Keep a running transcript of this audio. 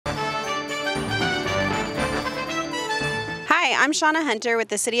Hi, I'm Shauna Hunter with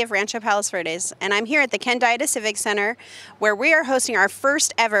the City of Rancho Palos Verdes, and I'm here at the Dyda Civic Center where we are hosting our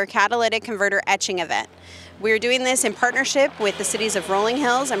first ever catalytic converter etching event. We are doing this in partnership with the cities of Rolling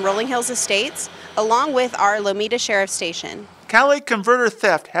Hills and Rolling Hills Estates, along with our Lomita Sheriff Station. Catalytic converter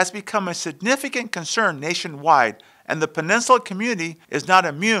theft has become a significant concern nationwide, and the Peninsula community is not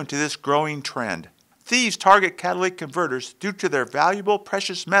immune to this growing trend. Thieves target catalytic converters due to their valuable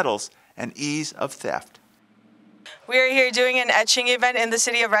precious metals and ease of theft. We are here doing an etching event in the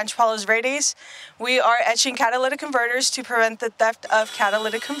city of Rancho Palos Verdes. We are etching catalytic converters to prevent the theft of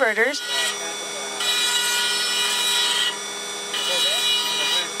catalytic converters.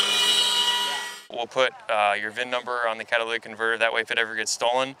 We'll put your VIN number on the catalytic converter. That way, if it ever gets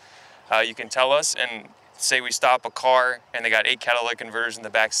stolen, you can tell us, and say we stop a car and they got 8 catalytic converters in the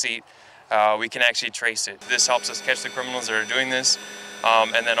back seat, we can actually trace it. This helps us catch the criminals that are doing this,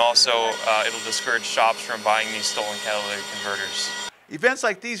 and then also it'll discourage shops from buying these stolen catalytic converters. Events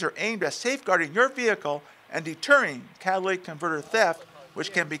like these are aimed at safeguarding your vehicle and deterring catalytic converter theft,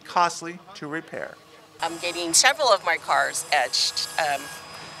 which can be costly to repair. I'm getting several of my cars etched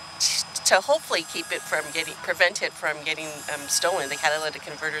to hopefully prevent it from getting stolen, the catalytic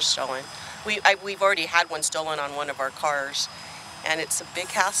converter stolen. We've already had one stolen on one of our cars, and it's a big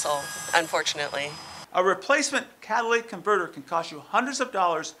hassle, unfortunately. A replacement catalytic converter can cost you hundreds of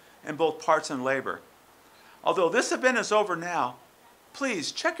dollars in both parts and labor. Although this event is over now,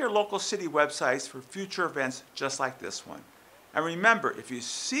 please check your local city websites for future events just like this one. And remember, if you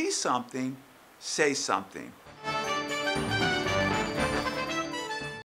see something, say something.